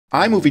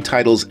iMovie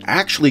titles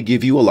actually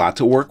give you a lot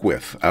to work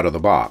with out of the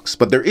box,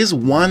 but there is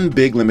one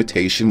big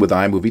limitation with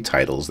iMovie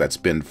titles that's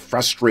been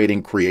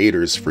frustrating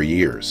creators for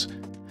years.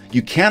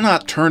 You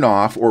cannot turn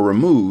off or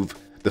remove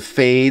the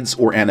fades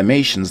or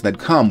animations that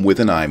come with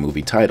an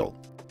iMovie title.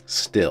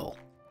 Still.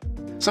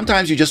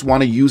 Sometimes you just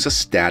want to use a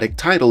static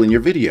title in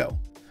your video,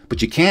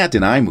 but you can't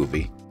in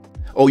iMovie.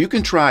 Oh, you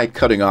can try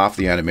cutting off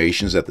the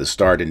animations at the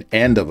start and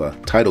end of a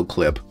title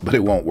clip, but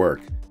it won't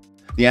work.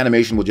 The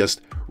animation will just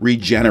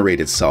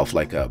regenerate itself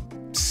like a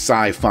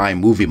sci-fi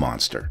movie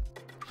monster.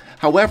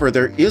 However,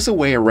 there is a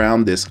way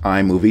around this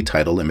iMovie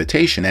title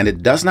limitation, and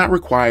it does not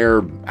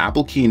require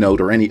Apple Keynote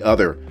or any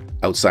other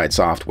outside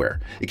software.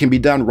 It can be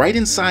done right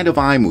inside of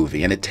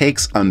iMovie, and it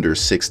takes under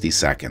 60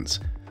 seconds.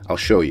 I'll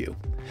show you.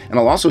 And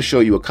I'll also show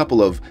you a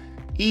couple of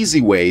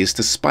easy ways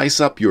to spice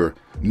up your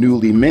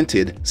newly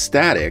minted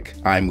static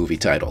iMovie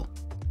title.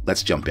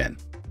 Let's jump in.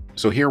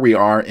 So here we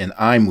are in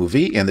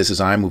iMovie, and this is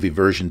iMovie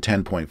version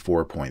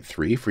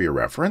 10.4.3 for your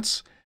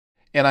reference.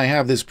 And I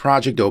have this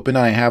project open,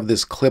 and I have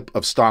this clip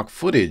of stock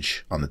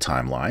footage on the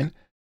timeline.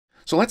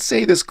 So let's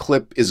say this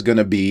clip is going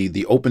to be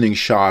the opening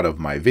shot of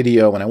my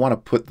video, and I want to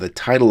put the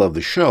title of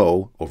the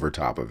show over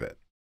top of it.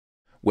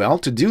 Well,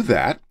 to do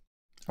that,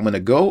 I'm going to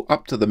go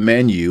up to the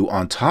menu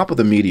on top of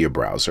the media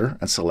browser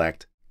and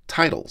select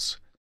Titles.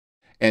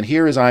 And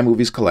here is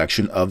iMovie's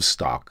collection of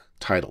stock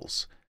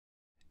titles.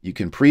 You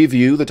can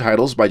preview the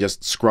titles by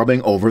just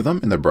scrubbing over them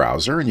in the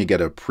browser, and you get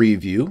a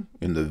preview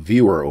in the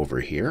viewer over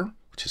here,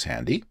 which is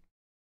handy.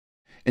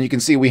 And you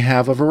can see we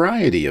have a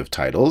variety of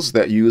titles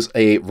that use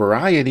a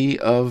variety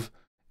of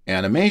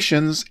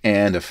animations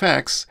and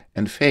effects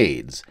and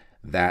fades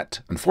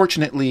that,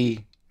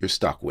 unfortunately, you're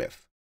stuck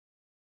with.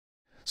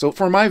 So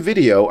for my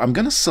video, I'm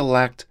going to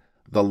select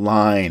the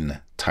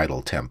line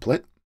title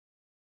template.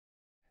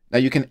 Now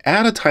you can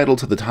add a title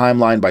to the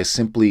timeline by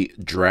simply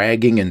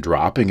dragging and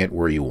dropping it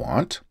where you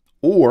want,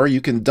 or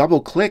you can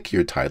double-click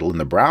your title in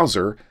the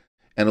browser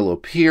and it'll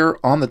appear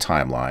on the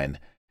timeline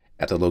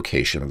at the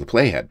location of the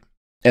playhead.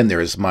 And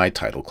there's my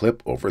title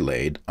clip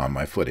overlaid on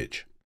my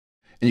footage.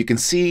 And you can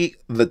see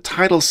the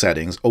title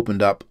settings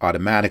opened up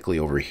automatically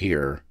over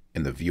here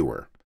in the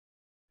viewer.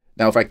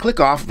 Now if I click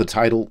off the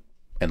title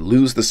and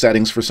lose the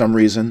settings for some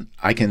reason,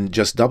 I can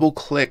just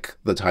double-click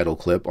the title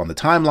clip on the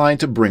timeline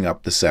to bring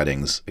up the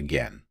settings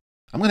again.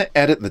 I'm going to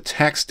edit the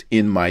text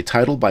in my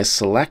title by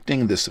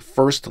selecting this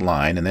first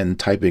line and then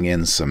typing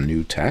in some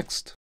new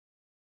text.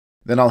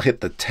 Then I'll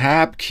hit the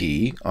Tab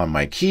key on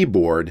my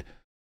keyboard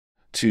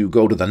to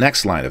go to the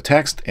next line of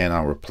text, and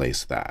I'll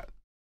replace that.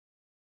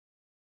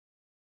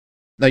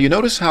 Now you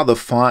notice how the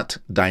font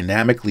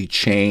dynamically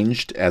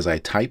changed as I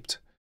typed?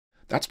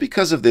 That's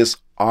because of this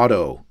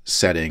Auto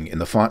setting in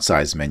the font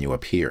size menu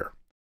up here.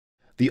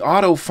 The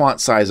Auto font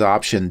size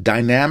option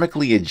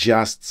dynamically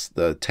adjusts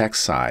the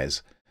text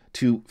size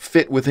to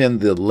fit within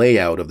the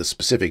layout of the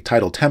specific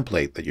title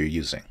template that you're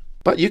using.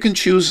 But you can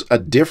choose a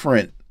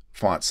different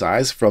font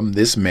size from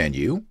this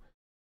menu,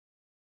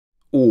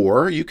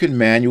 or you can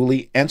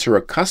manually enter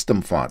a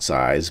custom font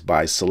size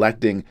by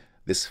selecting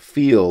this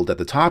field at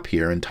the top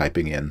here and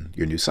typing in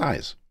your new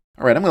size.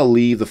 All right, I'm going to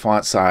leave the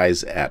font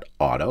size at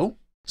Auto.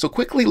 So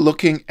quickly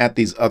looking at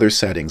these other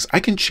settings, I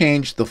can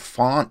change the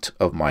font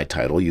of my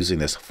title using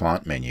this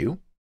font menu.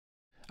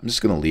 I'm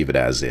just going to leave it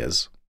as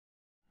is.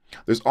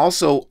 There's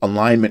also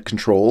alignment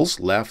controls,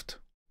 left,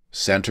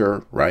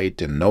 center,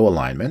 right, and no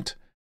alignment.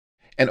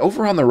 And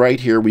over on the right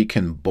here, we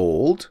can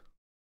bold,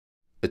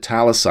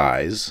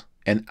 italicize,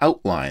 and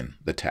outline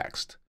the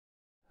text.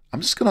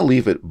 I'm just going to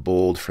leave it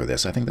bold for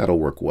this. I think that'll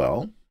work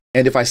well.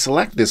 And if I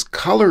select this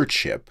color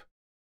chip,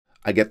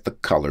 I get the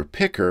color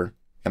picker,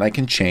 and I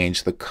can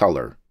change the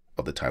color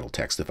of the title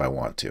text if I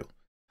want to.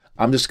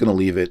 I'm just going to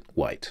leave it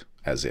white,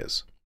 as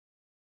is.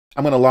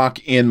 I'm going to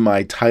lock in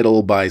my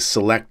title by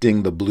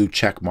selecting the blue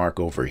check mark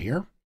over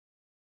here.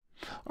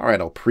 All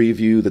right, I'll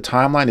preview the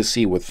timeline to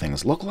see what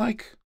things look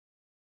like.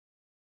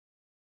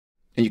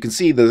 And you can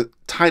see the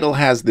title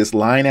has this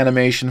line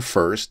animation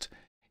first,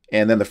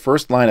 and then the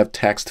first line of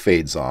text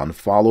fades on,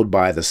 followed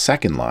by the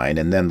second line,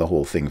 and then the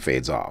whole thing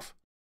fades off.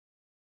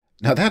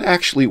 Now that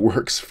actually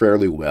works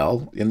fairly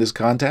well in this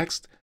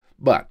context,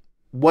 but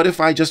what if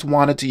I just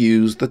wanted to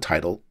use the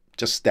title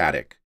just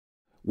static,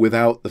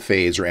 without the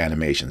fades or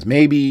animations?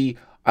 Maybe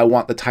I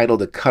want the title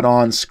to cut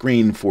on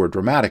screen for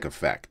dramatic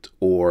effect,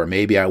 or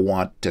maybe I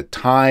want to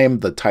time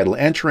the title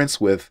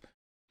entrance with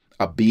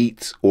a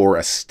beat or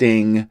a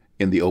sting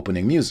in the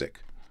opening music.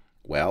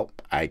 Well,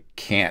 I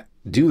can't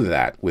do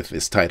that with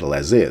this title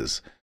as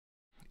is.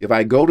 If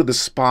I go to the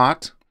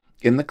spot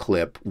in the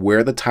clip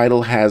where the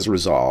title has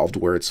resolved,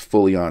 where it's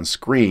fully on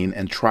screen,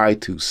 and try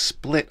to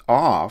split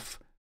off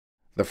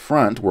the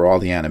front where all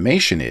the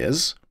animation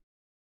is,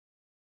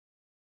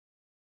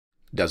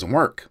 doesn't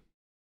work.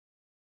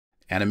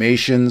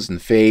 Animations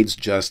and fades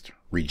just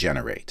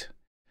regenerate.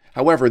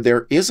 However,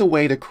 there is a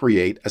way to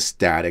create a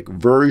static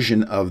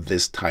version of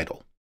this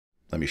title.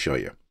 Let me show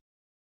you.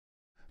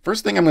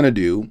 First thing I'm going to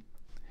do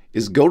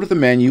is go to the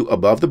menu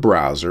above the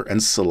browser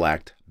and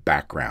select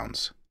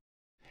Backgrounds.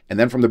 And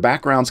then from the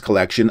backgrounds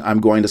collection,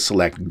 I'm going to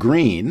select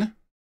green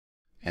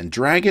and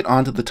drag it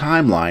onto the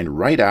timeline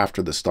right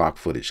after the stock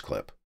footage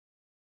clip.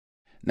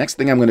 Next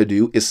thing I'm going to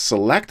do is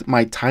select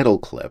my title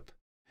clip,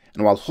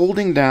 and while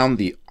holding down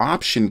the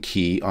Option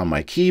key on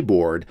my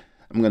keyboard,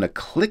 I'm going to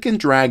click and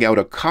drag out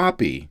a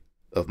copy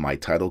of my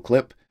title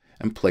clip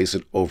and place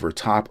it over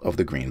top of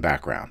the green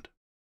background.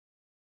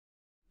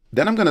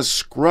 Then I'm going to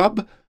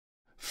scrub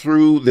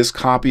through this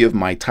copy of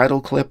my title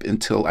clip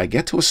until I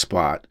get to a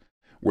spot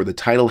where the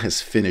title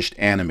has finished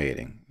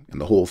animating and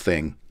the whole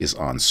thing is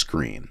on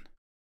screen.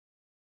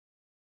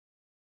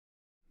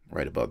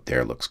 Right about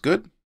there looks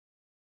good.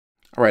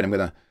 All right, I'm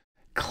going to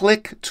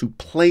click to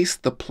place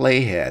the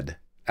playhead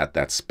at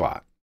that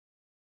spot.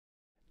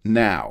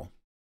 Now,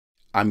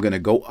 I'm going to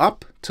go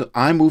up to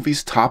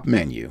iMovie's top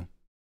menu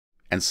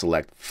and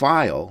select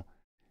File,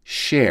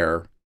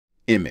 Share,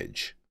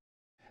 Image.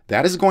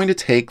 That is going to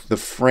take the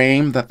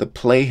frame that the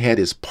playhead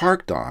is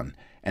parked on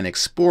and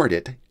export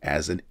it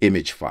as an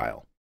image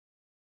file.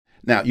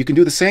 Now, you can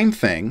do the same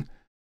thing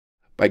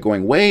by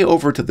going way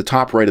over to the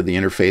top right of the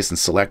interface and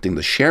selecting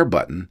the Share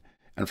button,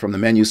 and from the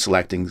menu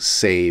selecting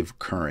Save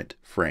Current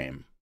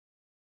Frame.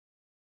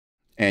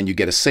 And you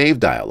get a Save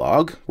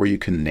dialog where you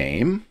can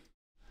name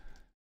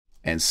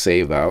and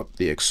save out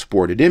the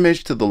exported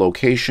image to the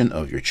location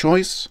of your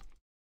choice.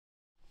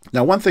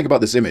 Now, one thing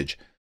about this image,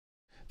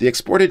 the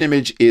exported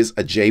image is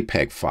a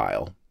JPEG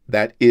file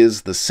that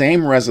is the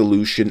same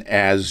resolution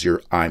as your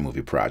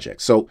iMovie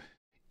project. So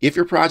if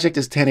your project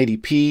is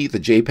 1080p, the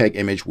JPEG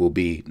image will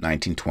be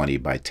 1920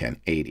 by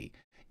 1080.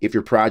 If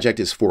your project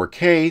is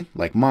 4K,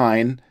 like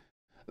mine,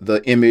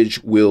 the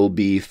image will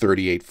be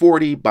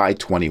 3840 by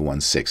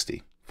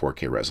 2160,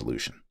 4K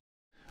resolution.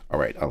 All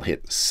right, I'll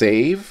hit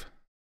Save,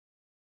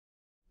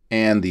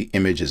 and the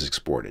image is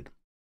exported.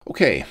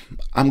 Okay,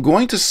 I'm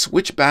going to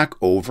switch back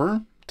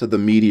over to the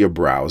media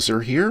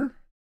browser here,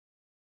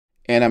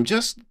 and I'm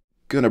just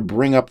going to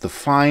bring up the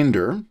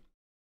Finder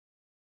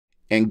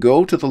and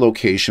go to the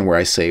location where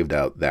I saved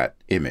out that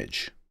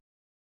image.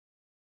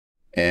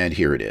 And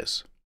here it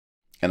is.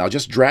 And I'll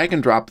just drag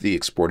and drop the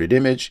exported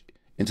image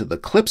into the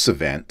Clips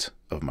event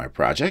of my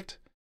project.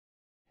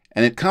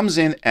 And it comes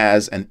in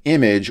as an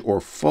image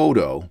or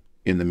photo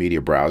in the media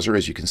browser,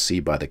 as you can see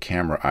by the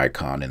camera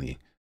icon in the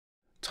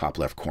top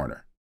left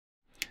corner.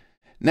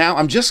 Now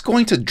I'm just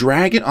going to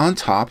drag it on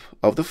top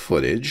of the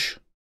footage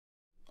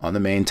on the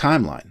main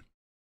timeline.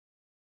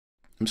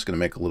 I'm just going to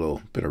make a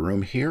little bit of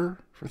room here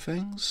for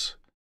things.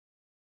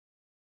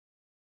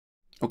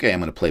 Okay, I'm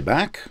going to play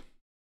back.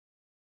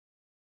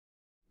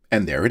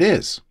 And there it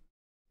is,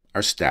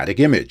 our static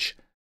image.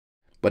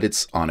 But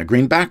it's on a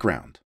green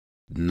background,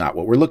 not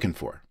what we're looking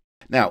for.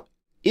 Now,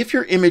 if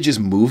your image is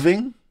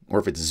moving, or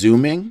if it's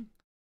zooming,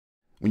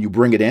 when you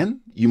bring it in,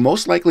 you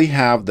most likely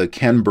have the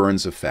Ken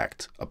Burns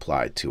effect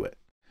applied to it,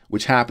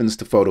 which happens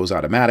to photos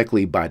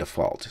automatically by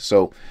default.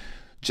 So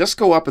just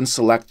go up and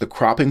select the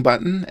cropping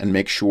button and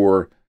make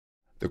sure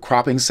the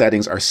cropping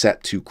settings are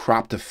set to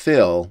crop to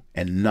fill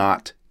and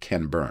not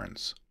Ken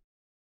Burns.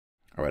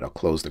 All right, I'll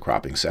close the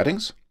cropping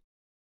settings.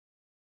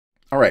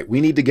 All right,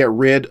 we need to get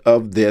rid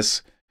of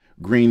this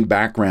green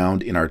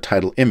background in our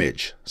title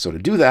image. So to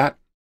do that,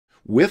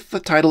 with the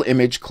title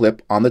image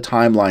clip on the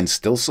timeline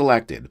still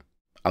selected,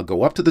 I'll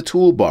go up to the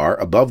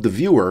toolbar above the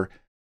viewer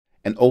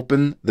and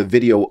open the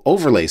video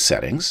overlay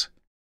settings.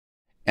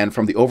 And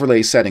from the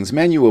overlay settings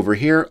menu over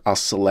here, I'll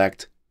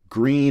select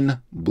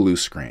green blue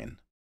screen.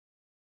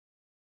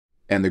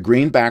 And the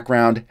green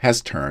background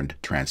has turned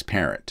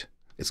transparent.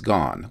 It's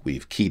gone.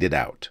 We've keyed it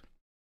out.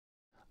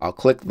 I'll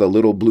click the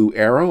little blue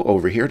arrow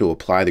over here to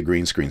apply the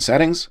green screen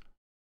settings.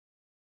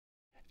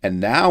 And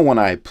now when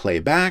I play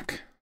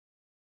back,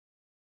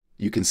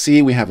 you can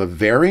see we have a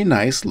very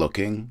nice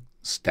looking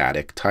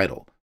static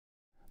title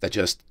that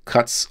just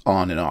cuts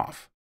on and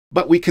off.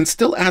 But we can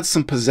still add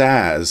some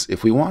pizzazz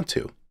if we want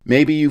to.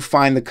 Maybe you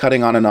find the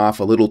cutting on and off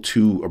a little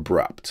too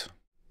abrupt.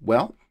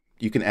 Well,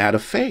 you can add a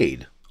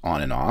fade on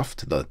and off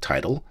to the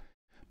title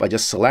by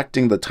just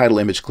selecting the title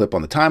image clip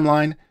on the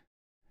timeline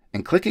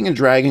and clicking and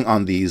dragging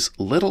on these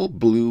little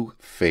blue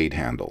fade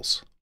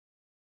handles.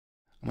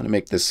 I'm going to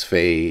make this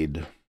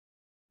fade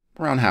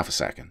around half a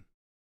second.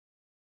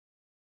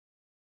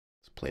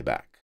 Let's play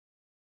back.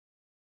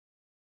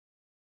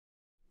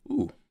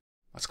 Ooh,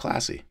 that's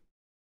classy.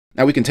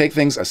 Now we can take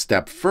things a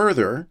step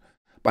further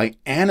by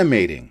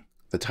animating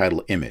the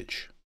title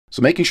image.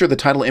 So making sure the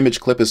title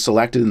image clip is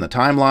selected in the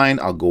timeline,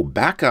 I'll go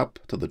back up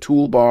to the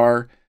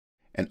toolbar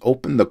and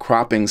open the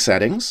cropping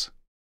settings,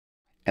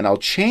 and I'll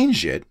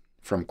change it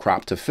from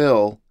crop to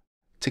fill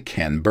to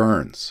Ken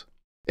Burns.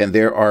 And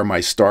there are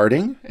my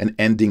starting and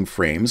ending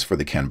frames for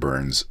the Ken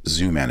Burns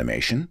zoom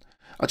animation.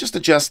 I'll just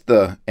adjust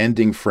the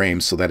ending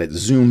frame so that it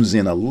zooms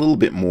in a little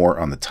bit more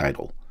on the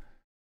title.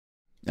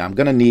 Now I'm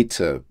going to need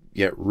to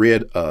get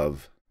rid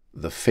of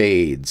the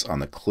fades on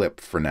the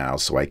clip for now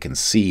so I can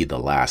see the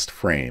last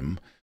frame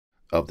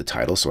of the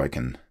title so I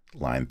can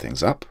line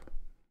things up.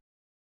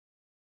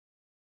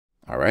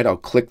 All right, I'll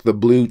click the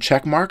blue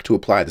check mark to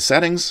apply the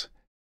settings.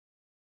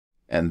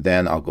 And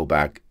then I'll go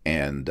back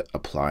and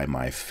apply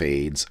my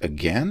fades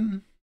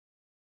again.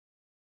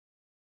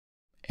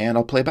 And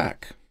I'll play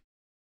back.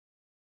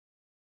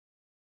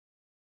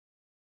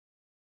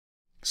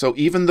 So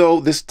even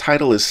though this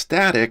title is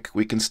static,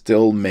 we can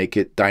still make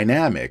it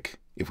dynamic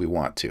if we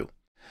want to.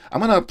 I'm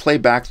going to play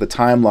back the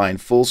timeline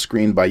full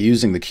screen by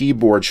using the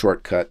keyboard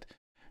shortcut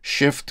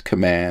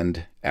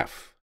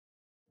Shift-Command-F.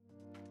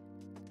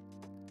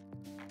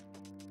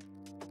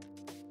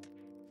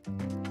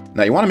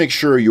 Now you want to make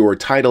sure your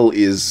title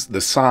is the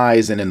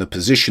size and in the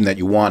position that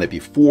you want it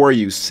before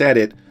you set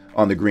it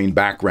on the green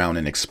background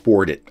and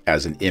export it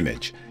as an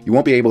image. You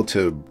won't be able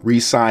to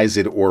resize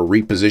it or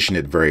reposition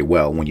it very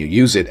well when you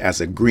use it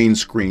as a green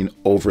screen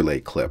overlay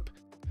clip.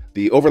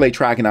 The overlay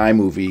track in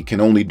iMovie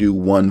can only do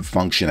one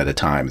function at a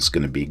time. It's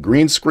going to be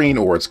green screen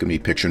or it's going to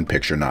be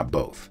picture-in-picture, not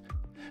both.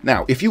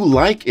 Now, if you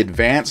like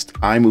advanced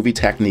iMovie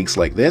techniques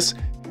like this,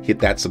 hit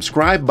that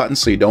subscribe button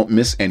so you don't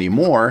miss any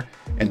more,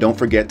 and don't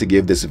forget to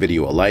give this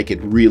video a like.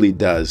 It really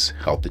does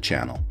help the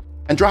channel.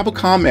 And drop a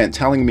comment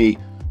telling me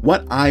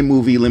what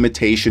iMovie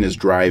limitation is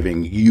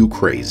driving you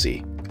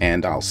crazy,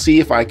 and I'll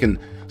see if I can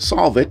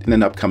solve it in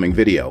an upcoming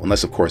video,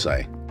 unless of course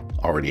I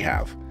already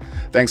have.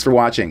 Thanks for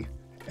watching,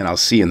 and I'll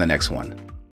see you in the next one.